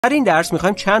در این درس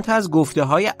میخوایم چند تا از گفته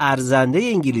های ارزنده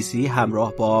انگلیسی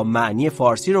همراه با معنی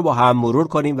فارسی رو با هم مرور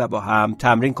کنیم و با هم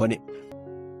تمرین کنیم.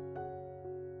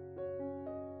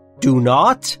 Do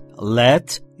not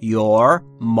let your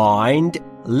mind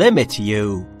limit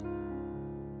you.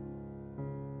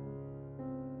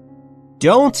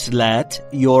 Don't let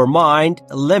your mind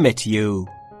limit you.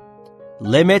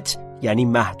 Limit یعنی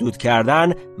محدود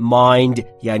کردن، mind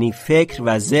یعنی فکر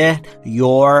و ذهن،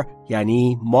 your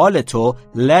یعنی مال تو،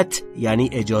 let یعنی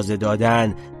اجازه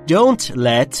دادن. Don't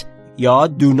let یا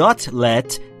do not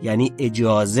let یعنی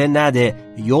اجازه نده.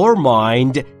 Your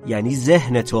mind یعنی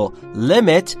ذهن تو.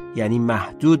 Limit یعنی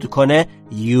محدود کنه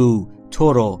you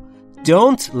تو رو.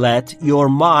 Don't let your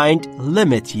mind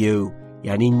limit you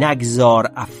یعنی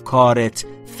نگذار افکارت،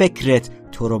 فکرت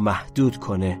تو رو محدود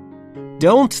کنه.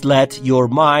 Don't let your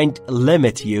mind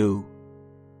limit you.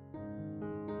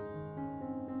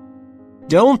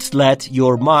 Don't let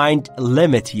your mind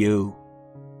limit you.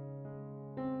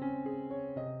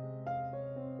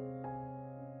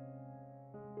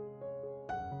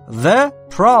 The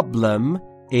problem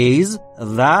is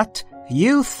that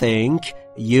you think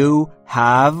you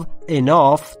have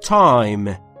enough time.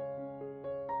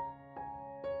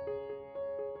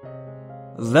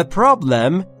 The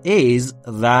problem is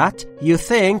that you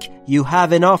think you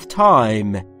have enough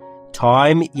time.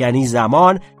 Time یعنی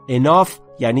زمان، enough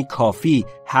یعنی کافی،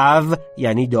 have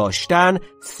یعنی داشتن،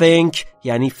 think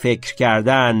یعنی فکر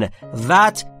کردن.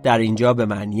 That در اینجا به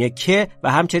معنی که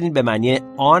و همچنین به معنی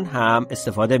آن هم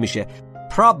استفاده میشه.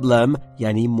 Problem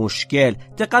یعنی مشکل.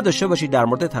 دقت داشته باشید در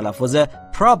مورد تلفظ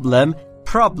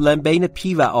problem بین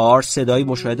P و R صدایی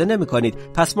مشاهده نمی کنید،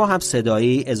 پس ما هم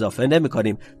صدایی اضافه نمی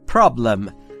کنیم. Problem.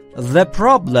 The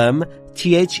problem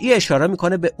THE اشاره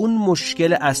میکنه به اون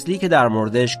مشکل اصلی که در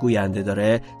موردش گوینده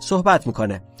داره صحبت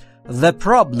میکنه. The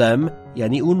problem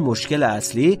یعنی اون مشکل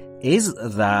اصلی is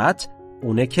that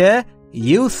اونه که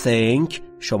you think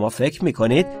شما فکر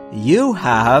میکنید you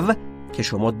have که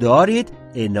شما دارید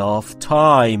enough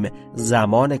time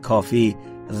زمان کافی.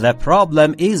 The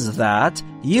problem is that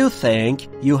you think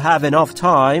you have enough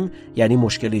time یعنی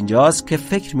مشکل اینجاست که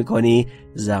فکر میکنی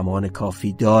زمان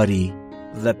کافی داری.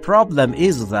 The problem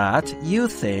is that you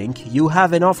think you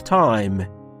have enough time.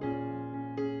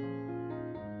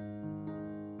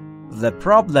 The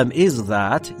problem is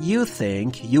that you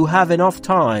think you have enough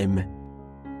time.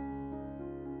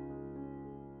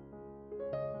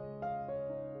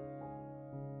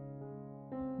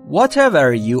 Whatever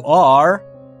you are,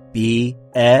 be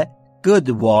a good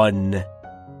one.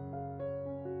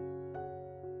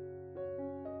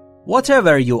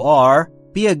 Whatever you are,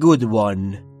 be a good one.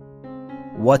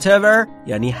 Whatever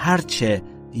یعنی هرچه.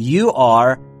 You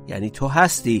are یعنی تو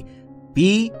هستی.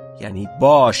 Be یعنی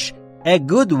باش. A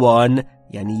good one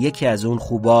یعنی یکی از اون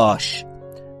خوباش.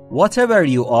 Whatever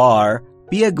you are,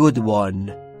 be a good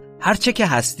one. هرچه که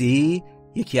هستی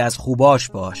یکی از خوباش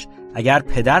باش. اگر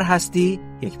پدر هستی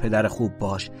یک پدر خوب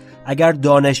باش. اگر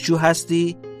دانشجو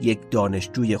هستی یک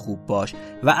دانشجوی خوب باش.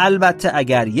 و البته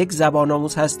اگر یک زبان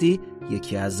آموز هستی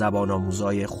یکی از زبان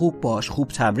آموزای خوب باش. خوب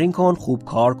تمرین کن، خوب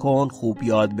کار کن، خوب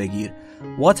یاد بگیر.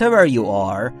 Whatever you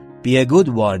are, be a good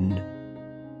one.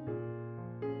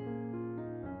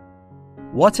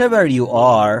 Whatever you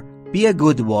are, be a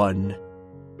good one.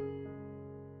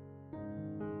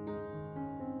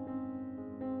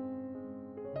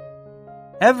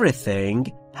 Everything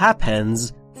happens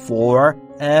for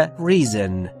a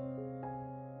reason.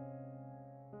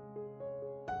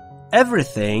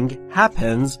 Everything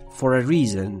happens for a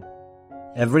reason.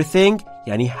 Everything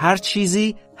یعنی هر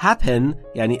چیزی. happen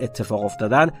یعنی اتفاق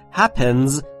افتادن.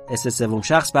 happens اسم سوم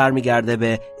شخص برمیگرده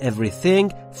به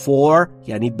everything. for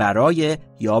یعنی برای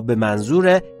یا به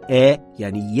منظور. a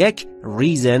یعنی یک.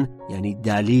 reason یعنی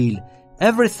دلیل.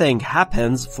 Everything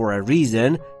happens for a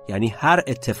reason یعنی هر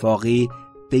اتفاقی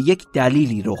به یک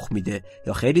دلیلی رخ میده،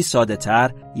 یا خیلی ساده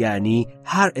تر یعنی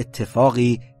هر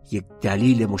اتفاقی یک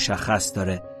دلیل مشخص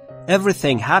داره.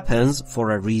 Everything happens for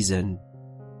a reason.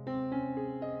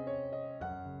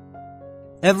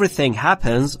 Everything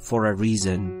happens for a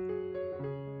reason.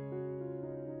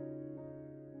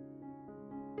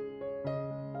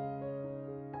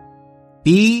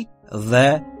 Be the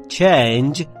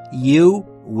change you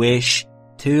wish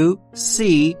to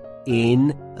see in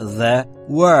the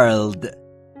world.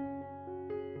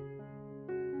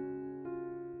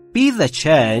 Be the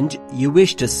change you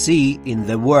wish to see in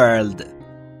the world.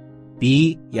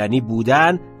 Be یعنی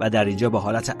بودن و در اینجا به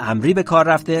حالت امری به کار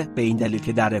رفته، به این دلیل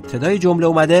که در ابتدای جمله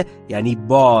اومده، یعنی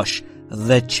باش.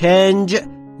 The change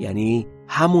یعنی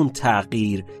همون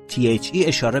تغییر. THE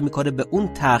اشاره میکنه به اون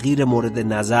تغییر مورد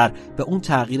نظر، به اون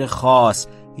تغییر خاص.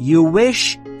 You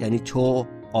wish یعنی تو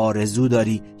آرزو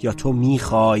داری یا تو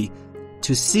میخوای.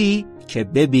 To see که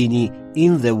ببینی.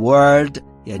 In the world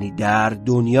یعنی در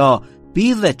دنیا.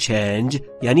 Be the change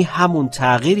یعنی همون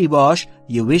تغییری باش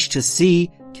you wish to see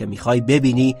که میخوای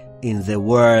ببینی in the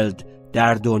world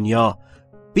در دنیا.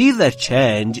 Be the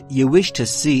change you wish to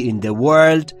see in the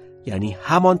world یعنی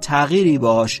همان تغییری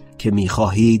باش که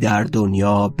میخواهی در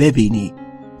دنیا ببینی.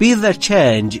 Be the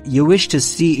change you wish to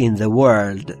see in the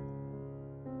world.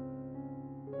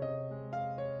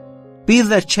 Be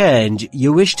the change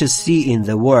you wish to see in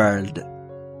the world.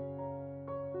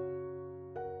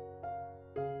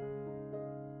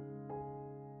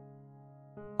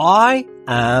 I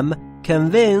am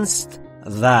convinced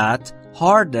that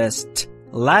hardest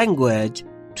language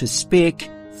to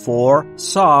speak for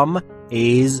some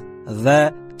is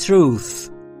the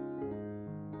truth.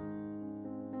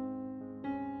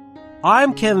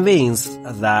 I'm convinced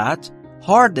that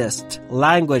hardest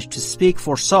language to speak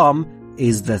for some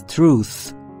is the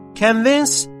truth.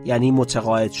 Convince یعنی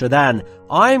متقاعد شدن.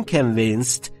 I'm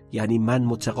convinced یعنی من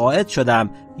متقاعد شدم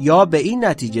یا به این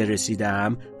نتیجه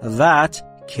رسیدم that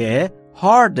که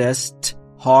hardest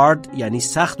hard یعنی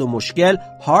سخت و مشکل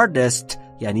hardest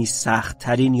یعنی سخت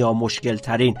ترین یا مشکل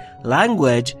ترین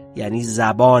language یعنی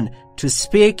زبان to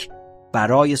speak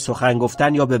برای سخن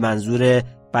گفتن یا به منظور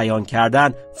بیان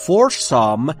کردن for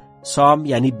some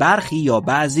یعنی برخی یا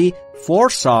بعضی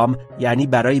for some یعنی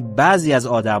برای بعضی از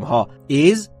آدم ها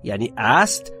is یعنی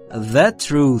است the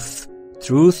truth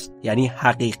یعنی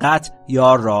حقیقت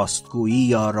یا راستگویی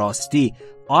یا راستی.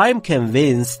 I'm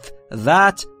convinced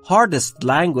that hardest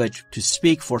language to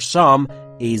speak for some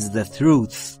is the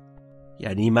truth.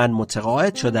 یعنی من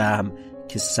متقاعد شدم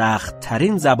که سخت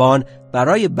ترین زبان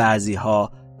برای بعضی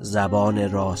ها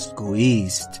زبان راستگویی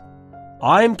است.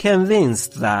 I'm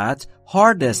convinced that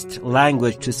hardest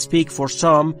language to speak for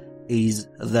some is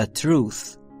the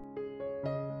truth.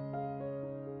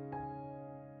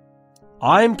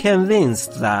 I'm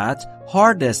convinced that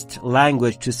hardest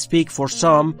language to speak for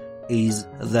some is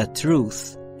the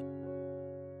truth.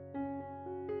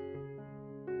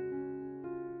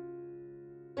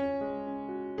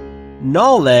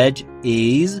 Knowledge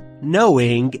is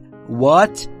knowing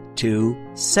what to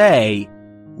say.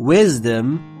 Wisdom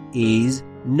is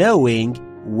knowing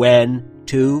when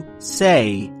to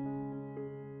say.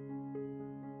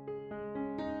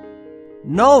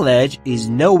 Knowledge is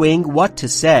knowing what to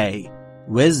say.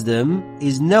 Wisdom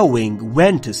is knowing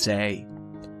when to say.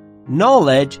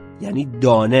 Knowledge یعنی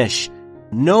دانش.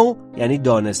 Know یعنی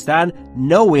دانستن.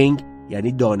 Knowing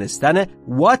یعنی دانستن.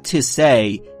 What to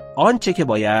say آنچه که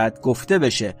باید گفته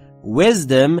بشه.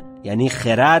 Wisdom یعنی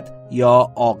خرد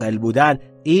یا عاقل بودن.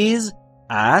 Is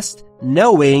است.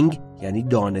 Knowing یعنی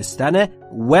دانستن.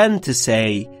 When to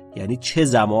say یعنی چه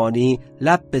زمانی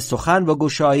لب به سخن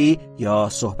بگشایی یا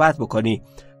صحبت بکنی.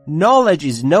 Knowledge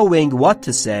is knowing what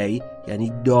to say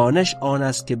یعنی دانش آن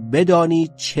است که بدانی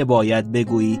چه باید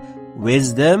بگویی.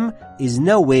 Wisdom is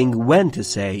knowing when to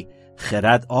say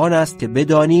خرد آن است که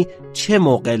بدانی چه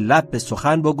موقع لب به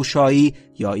سخن بگشایی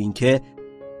یا اینکه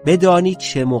بدانی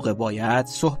چه موقع باید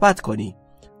صحبت کنی.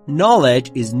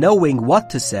 Knowledge is knowing what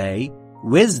to say.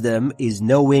 Wisdom is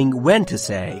knowing when to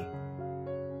say.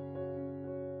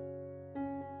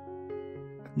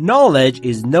 Knowledge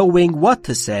is knowing what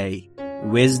to say.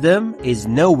 Wisdom is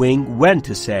knowing when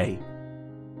to say.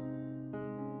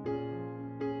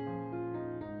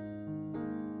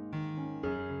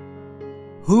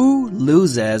 Who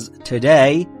loses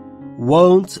today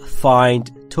won't find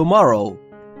tomorrow.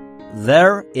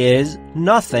 There is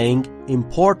nothing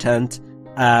important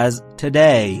as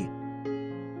today.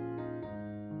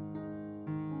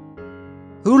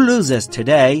 Who loses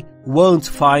today won't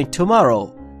find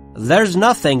tomorrow. There's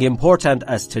nothing important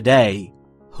as today.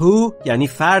 Who یعنی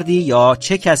فردی یا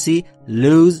چه کسی.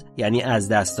 Lose یعنی از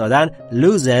دست دادن.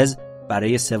 Loses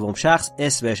برای سوم شخص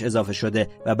اسم بهش اضافه شده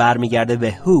و برمیگرده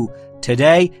به who.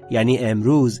 Today یعنی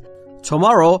امروز.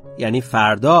 Tomorrow یعنی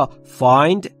فردا.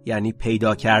 Find یعنی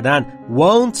پیدا کردن.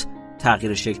 Won't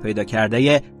تغییر شکل پیدا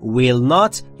کرده. Will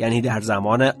not یعنی در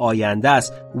زمان آینده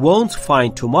است. Won't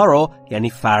find tomorrow یعنی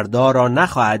فردا را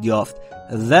نخواهد یافت.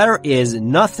 There is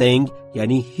nothing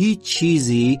یعنی هیچ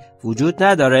چیزی وجود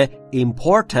نداره.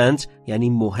 Important یعنی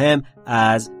مهم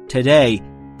as today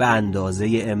به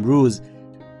اندازه امروز.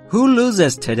 Who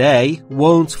loses today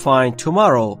won't find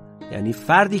tomorrow یعنی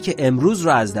فردی که امروز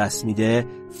رو از دست میده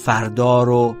فردا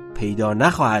رو پیدا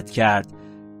نخواهد کرد.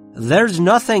 There's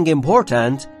nothing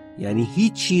important یعنی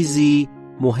هیچ چیزی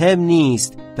مهم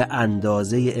نیست به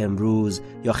اندازه امروز.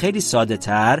 یا خیلی ساده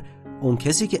تر اون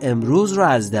کسی که امروز رو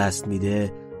از دست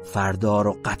میده فردا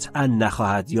رو قطعا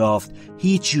نخواهد یافت.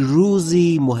 هیچ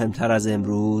روزی مهمتر از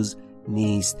امروز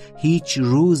نیست. هیچ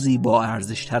روزی با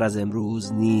ارزشتر از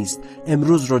امروز نیست.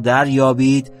 امروز رو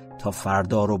دریابید تا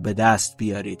فردا رو به دست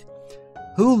بیارید.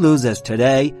 Who loses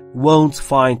today won't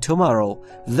find tomorrow.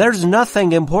 There's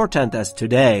nothing important as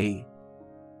today.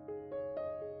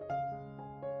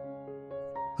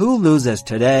 Who loses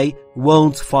today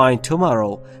won't find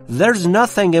tomorrow. There's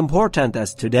nothing important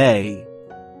as today.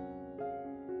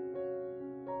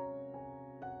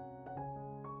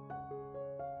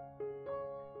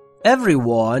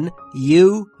 Everyone you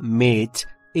meet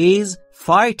is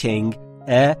fighting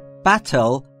a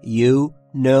battle you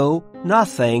know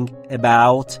nothing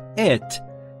about it.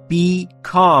 Be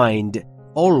kind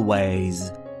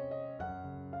always.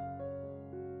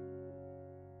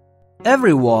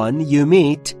 Everyone you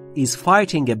meet is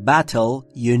fighting a battle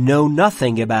you know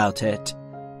nothing about it.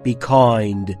 Be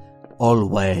kind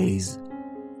always.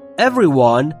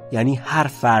 Everyone یعنی هر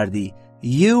فردی.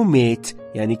 You meet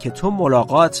یعنی که تو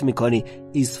ملاقات میکنی.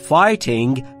 Is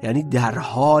fighting یعنی در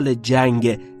حال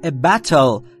جنگ. A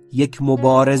battle یک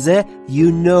مبارزه.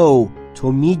 You know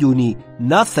تو میدونی.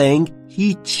 Nothing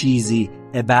هیچ چیزی.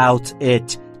 About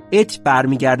it. It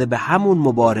برمیگرده به همون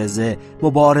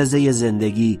مبارزه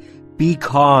زندگی. Be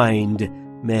kind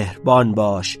مهربان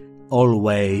باش.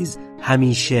 Always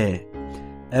همیشه.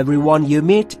 Everyone you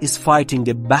meet is fighting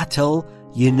a battle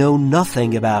you know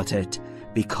nothing about it.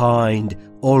 Be kind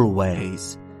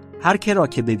always. هر که را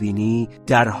که ببینی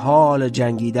در حال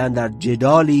جنگیدن در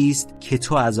جدالی است که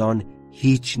تو از آن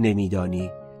هیچ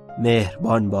نمیدانی.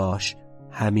 مهربان باش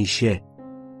همیشه.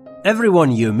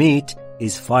 Everyone you meet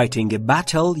is fighting a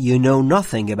battle you know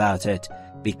nothing about it.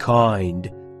 Be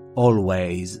kind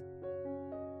always.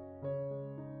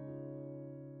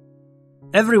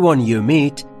 Everyone you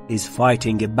meet is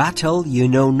fighting a battle you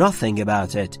know nothing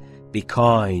about it. Be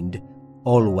kind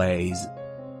always.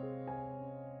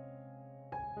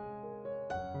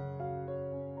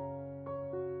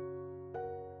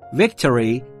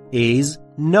 Victory is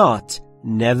not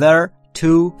never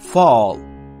to fall.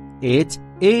 It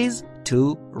is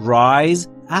to rise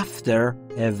after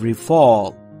every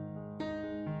fall.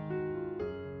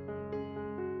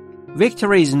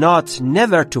 Victory is not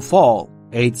never to fall.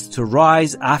 It's to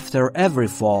rise after every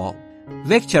fall.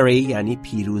 Victory یعنی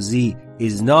پیروزی.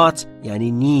 Is not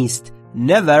یعنی نیست.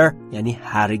 Never یعنی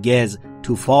هرگز.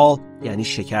 To fall یعنی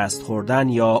شکست خوردن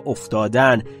یا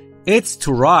افتادن. It's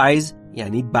to rise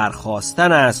یعنی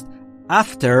برخاستن است.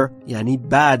 After یعنی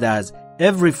بعد از.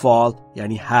 Every fall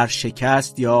یعنی هر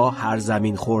شکست یا هر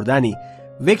زمین خوردنی.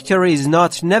 Victory is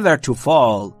not never to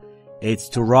fall. It's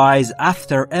to rise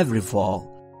after every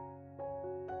fall.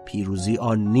 پیروزی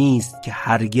آن نیست که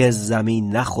هرگز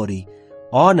زمین نخوری.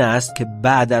 آن است که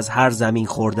بعد از هر زمین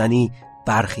خوردنی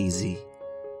برخیزی.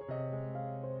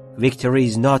 Victory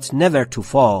is not never to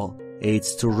fall.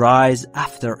 It's to rise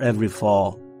after every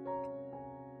fall.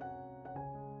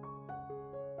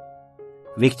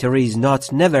 Victory is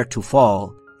not never to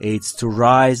fall. It's to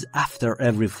rise after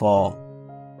every fall.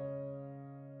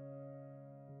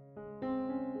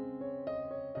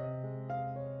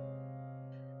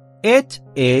 It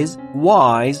is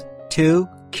wise to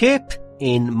keep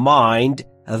in mind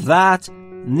that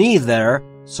neither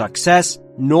success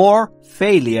nor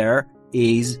failure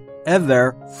is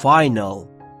ever final.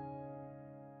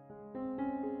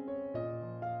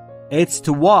 It's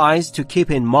too wise to keep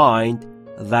in mind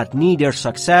that neither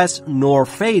success nor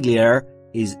failure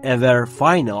is ever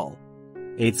final.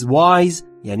 It's wise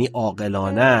یعنی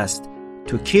عاقلانه است.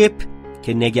 To keep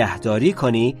که نگهداری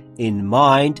کنی. In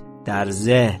mind در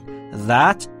ذهن.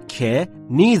 That که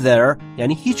neither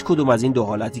یعنی هیچ کدوم از این دو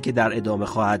حالتی که در ادامه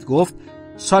خواهد گفت.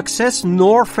 Success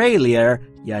nor failure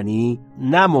یعنی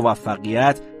نه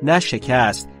موفقیت نه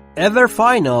شکست. Ever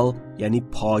final یعنی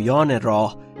پایان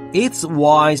راه. It's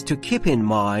wise to keep in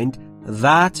mind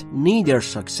that neither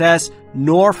success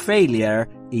nor failure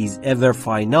is ever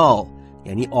final.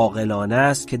 یعنی عاقلانه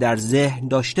است که در ذهن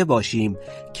داشته باشیم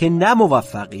که نه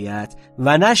موفقیت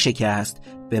و نه شکست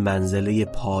به منزله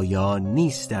پایان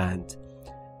نیستند.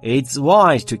 It's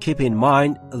wise to keep in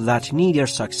mind that neither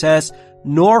success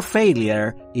nor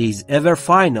failure is ever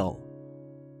final.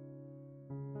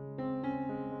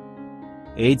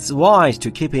 It's wise to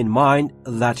keep in mind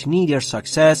that neither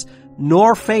success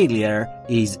nor failure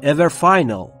is ever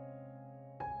final.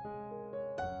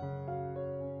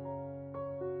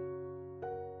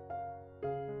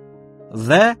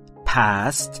 The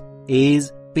past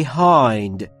is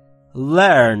behind.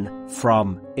 Learn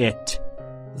from it.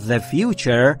 The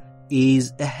future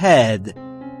is ahead.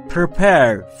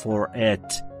 Prepare for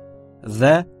it.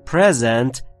 The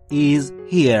present is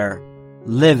here.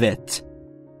 Live it.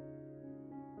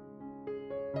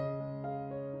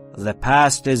 The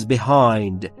past is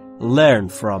behind. Learn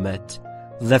from it.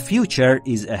 The future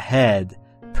is ahead.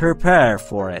 Prepare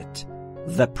for it.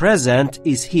 The present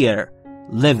is here.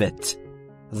 Live it.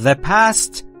 The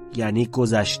past یعنی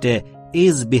گذشته.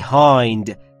 Is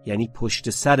behind یعنی پشت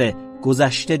سر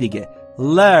گذشته دیگه.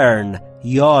 Learn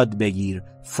یاد بگیر.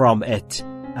 From it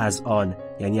از آن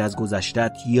یعنی از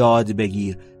گذشتت یاد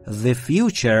بگیر. The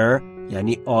future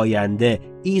یعنی آینده.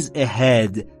 Is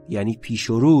ahead یعنی پیش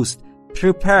و روست.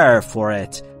 Prepare for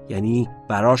it یعنی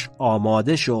براش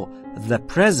آماده شو. The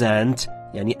present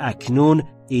یعنی اکنون.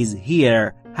 Is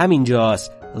here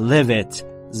همینجاست. Live it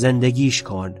زندگیش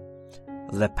کن.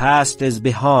 The past is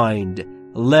behind.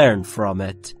 Learn from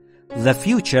it. The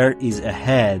future is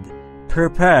ahead.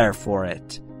 Prepare for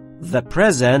it. The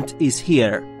present is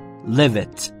here. Live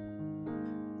it.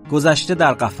 گذشته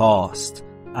در قفاست.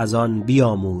 از آن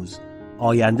بیاموز.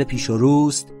 آینده پیش و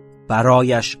روست.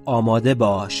 برایش آماده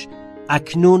باش.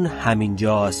 اکنون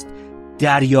همینجاست.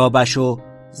 دریابش و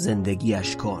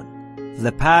زندگیش کن.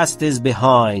 The past is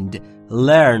behind.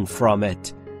 Learn from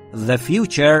it. The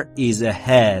future is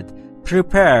ahead.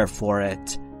 Prepare for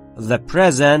it. The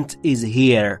present is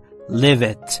here. Live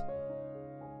it.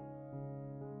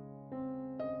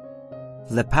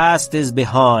 The past is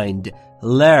behind.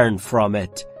 Learn from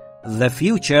it. The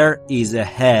future is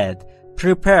ahead.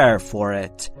 Prepare for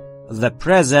it. The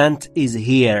present is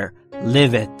here.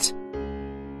 Live it.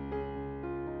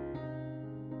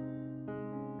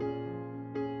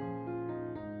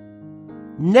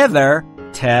 Never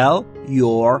tell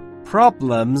your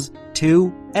problems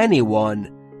to anyone.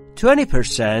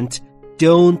 20%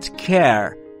 don't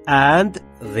care, and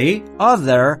the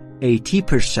other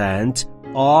 80%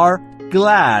 are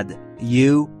glad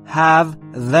you have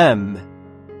them.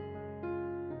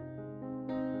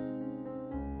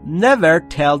 Never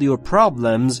tell your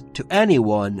problems to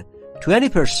anyone.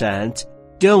 20%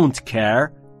 don't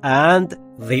care, and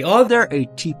the other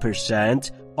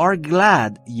 80% are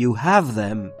glad you have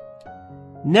them.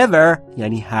 Never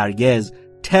یعنی هرگز.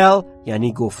 Tell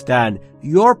یعنی گفتن.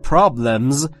 Your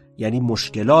problems یعنی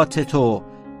مشکلات تو.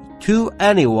 To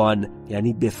anyone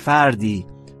یعنی به فردی.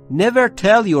 Never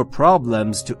tell your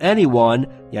problems to anyone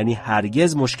یعنی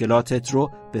هرگز مشکلاتت رو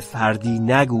به فردی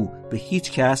نگو. به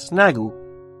هیچ کس نگو.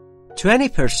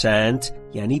 20%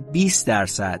 یعنی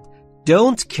 20%.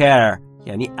 Don't care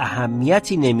یعنی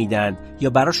اهمیتی نمیدن یا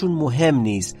براشون مهم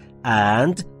نیست.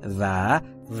 And و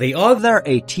the other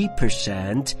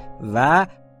 80% و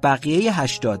بقیه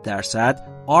 80%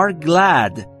 are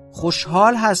glad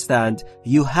خوشحال هستند.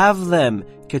 You have them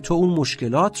که تو اون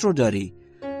مشکلات رو داری.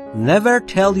 Never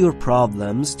tell your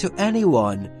problems to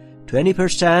anyone.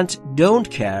 20% don't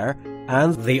care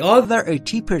and the other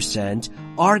 80%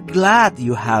 are glad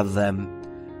you have them.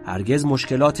 هرگز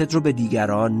مشکلاتت رو به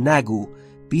دیگران نگو.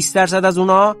 20% از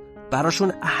اونا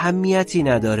براشون اهمیتی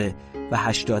نداره و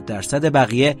 80%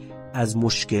 بقیه از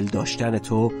مشکل داشتن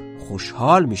تو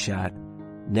خوشحال میشن.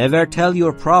 Never tell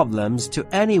your problems to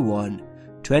anyone.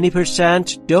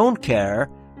 20% don't care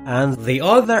and the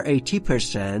other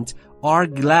 80% are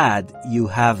glad you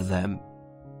have them.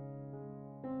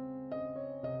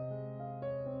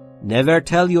 Never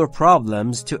tell your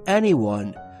problems to anyone.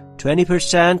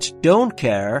 20% don't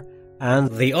care and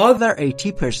the other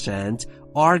 80%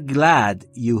 are glad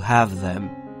you have them.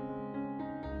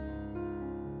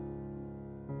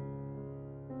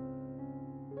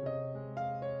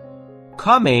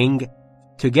 Coming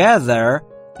together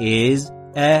is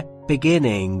a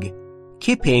beginning.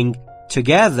 Keeping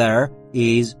together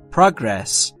is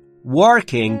progress.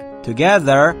 Working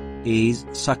together is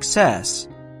success.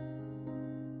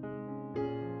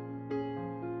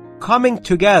 Coming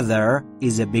together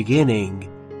is a beginning.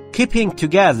 Keeping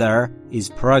together is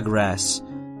progress.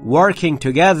 Working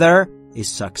together is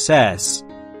success.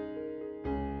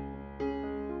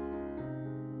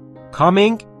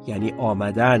 Coming یعنی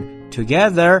آمدن.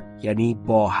 Together یعنی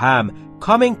با هم.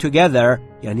 Coming together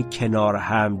یعنی کنار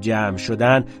هم جمع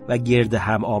شدن و گرد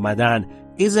هم آمدن.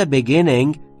 Is a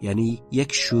beginning یعنی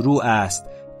یک شروع است.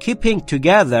 Keeping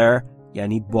together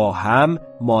یعنی با هم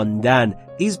ماندن.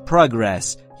 Is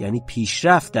progress یعنی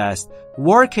پیشرفت است.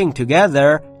 Working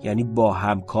together یعنی با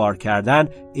هم کار کردن.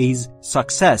 Is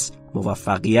success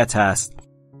موفقیت است.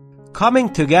 Coming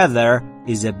together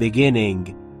is a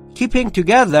beginning. Keeping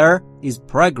together is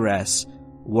progress.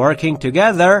 Working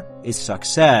together is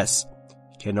success.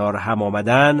 کنار هم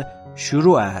آمدن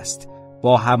شروع است.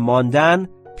 با هم ماندن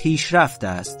پیشرفت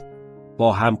است.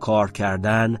 با هم کار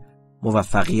کردن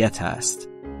موفقیت است.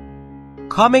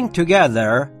 Coming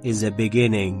together is a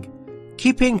beginning.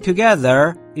 Keeping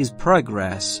together is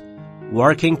progress.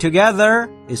 Working together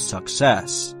is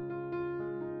success.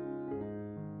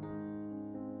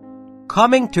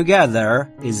 Coming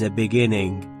together is a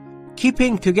beginning.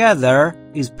 Keeping together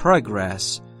is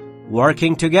progress.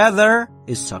 Working together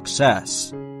is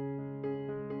success.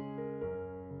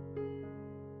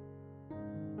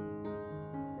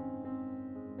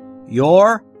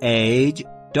 Your age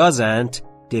doesn't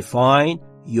define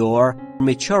your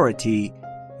maturity.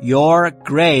 Your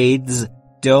grades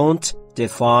don't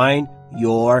define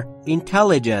your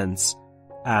intelligence.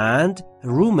 And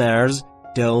rumors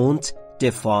don't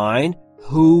define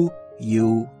who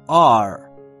you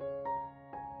are.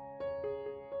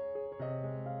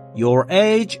 Your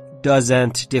age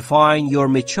doesn't define your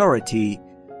maturity.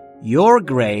 Your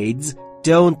grades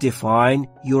don't define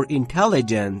your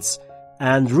intelligence.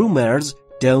 And rumors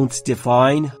don't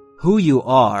define who you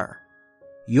are.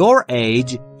 Your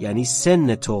age یعنی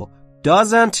سن تو.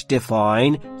 Doesn't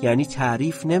define یعنی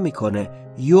تعریف نمیکنه.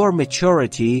 Your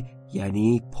maturity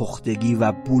یعنی پختگی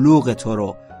و بلوغ تو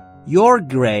رو.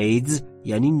 Your grades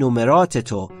یعنی نمرات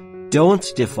تو. Don't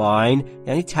define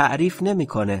یعنی تعریف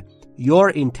نمیکنه.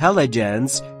 Your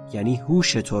intelligence یعنی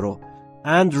هوش تو رو.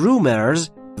 And rumors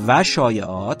و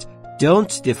شایعات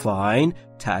don't define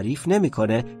تعریف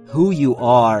نمیکنه who you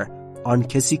are آن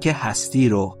کسی که هستی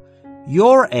رو.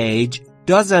 Your age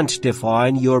doesn't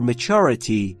define your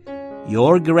maturity.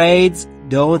 Your grades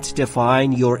don't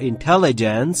define your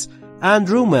intelligence. And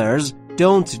rumors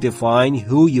don't define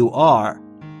who you are.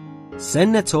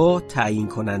 سن تو تعیین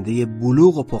کننده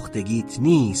بلوغ و پختگیت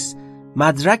نیست.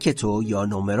 مدرک تو یا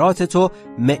نمرات تو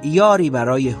معیاری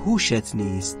برای هوشت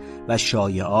نیست و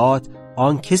شایعات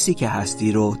آن کسی که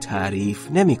هستی رو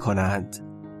تعریف نمی کنند.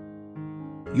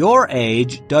 Your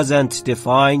age doesn't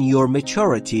define your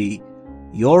maturity.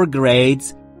 Your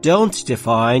grades don't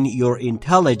define your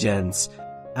intelligence.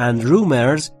 And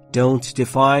rumors don't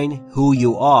define who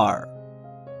you are.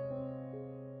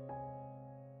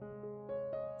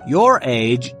 Your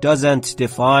age doesn't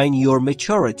define your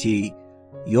maturity.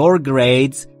 Your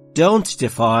grades don't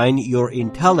define your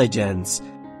intelligence.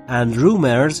 And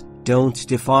rumors don't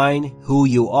define who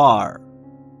you are.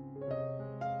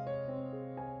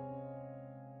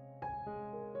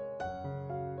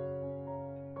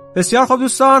 بسیار خوب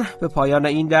دوستان، به پایان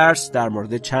این درس در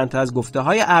مورد چند تا از گفته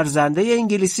های ارزنده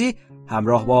انگلیسی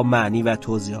همراه با معنی و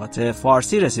توضیحات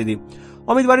فارسی رسیدیم.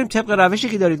 امیدواریم طبق روشی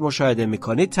که دارید مشاهده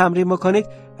میکنید تمرین بکنید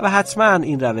و حتما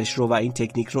این روش رو و این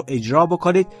تکنیک رو اجرا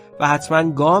بکنید و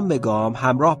حتما گام به گام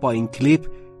همراه با این کلیپ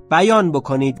بیان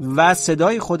بکنید و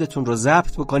صدای خودتون رو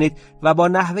ضبط بکنید و با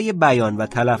نحوه بیان و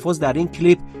تلفظ در این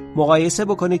کلیپ مقایسه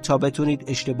بکنید تا بتونید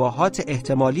اشتباهات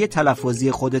احتمالی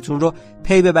تلفظی خودتون رو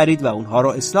پی ببرید و اونها رو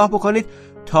اصلاح بکنید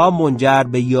تا منجر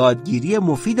به یادگیری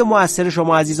مفید و مؤثر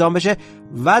شما عزیزان بشه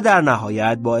و در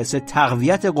نهایت باعث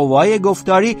تقویت قوای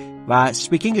گفتاری و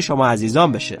اسپیکینگ شما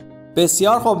عزیزان بشه.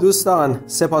 بسیار خوب دوستان،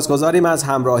 سپاسگزاریم از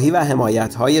همراهی و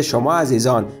حمایت‌های شما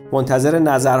عزیزان. منتظر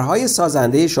نظرهای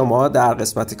سازنده شما در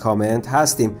قسمت کامنت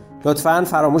هستیم. لطفاً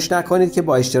فراموش نکنید که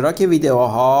با اشتراک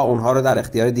ویدیوها اونها رو در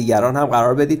اختیار دیگران هم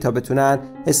قرار بدید تا بتونن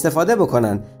استفاده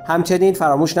بکنن. همچنین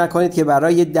فراموش نکنید که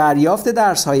برای دریافت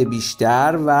درس‌های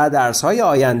بیشتر و درس‌های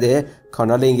آینده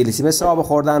کانال انگلیسی مثل آب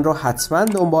خوردن رو حتما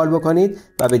دنبال بکنید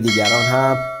و به دیگران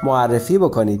هم معرفی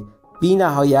بکنید. بی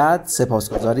نهایت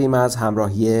سپاسگزاریم از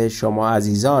همراهی شما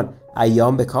عزیزان.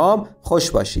 ایام به کام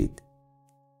خوش باشید.